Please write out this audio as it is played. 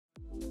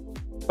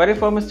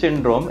Piriformis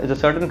syndrome is a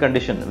certain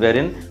condition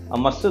wherein a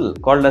muscle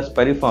called as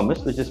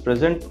piriformis, which is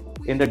present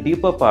in the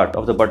deeper part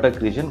of the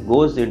buttock region,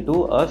 goes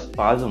into a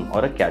spasm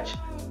or a catch.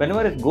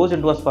 Whenever it goes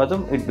into a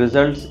spasm, it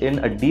results in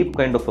a deep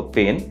kind of a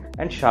pain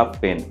and sharp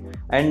pain.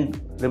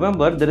 And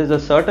remember, there is a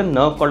certain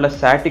nerve called a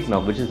sciatic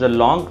nerve, which is a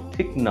long,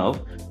 thick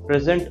nerve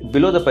present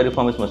below the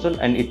piriformis muscle,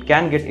 and it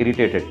can get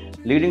irritated,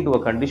 leading to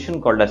a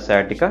condition called as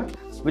sciatica,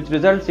 which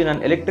results in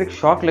an electric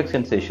shock-like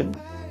sensation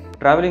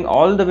traveling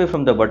all the way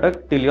from the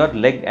buttock till your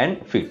leg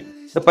and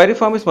feet. The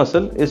piriformis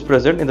muscle is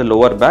present in the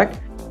lower back,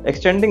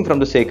 extending from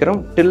the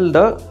sacrum till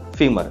the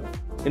femur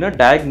in a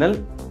diagonal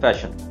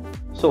fashion.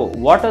 So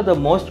what are the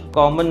most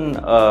common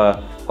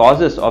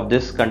causes of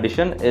this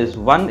condition is,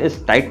 one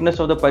is tightness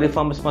of the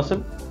piriformis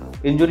muscle,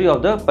 injury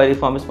of the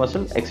piriformis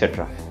muscle,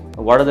 etc.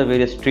 What are the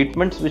various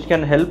treatments which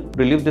can help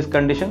relieve this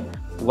condition?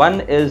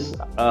 One is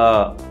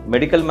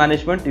medical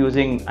management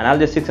using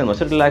analgesics and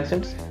muscle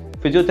relaxants,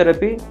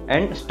 physiotherapy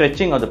and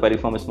stretching of the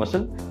piriformis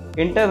muscle,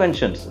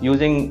 interventions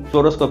using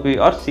fluoroscopy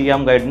or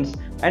C-arm guidance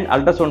and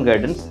ultrasound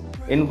guidance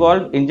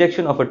involve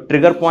injection of a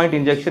trigger point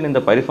injection in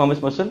the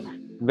piriformis muscle,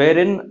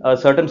 wherein a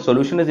certain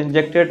solution is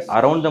injected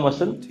around the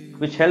muscle,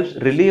 which helps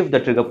relieve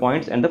the trigger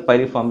points and the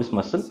piriformis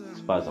muscle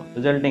spasm,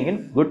 resulting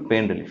in good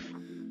pain relief.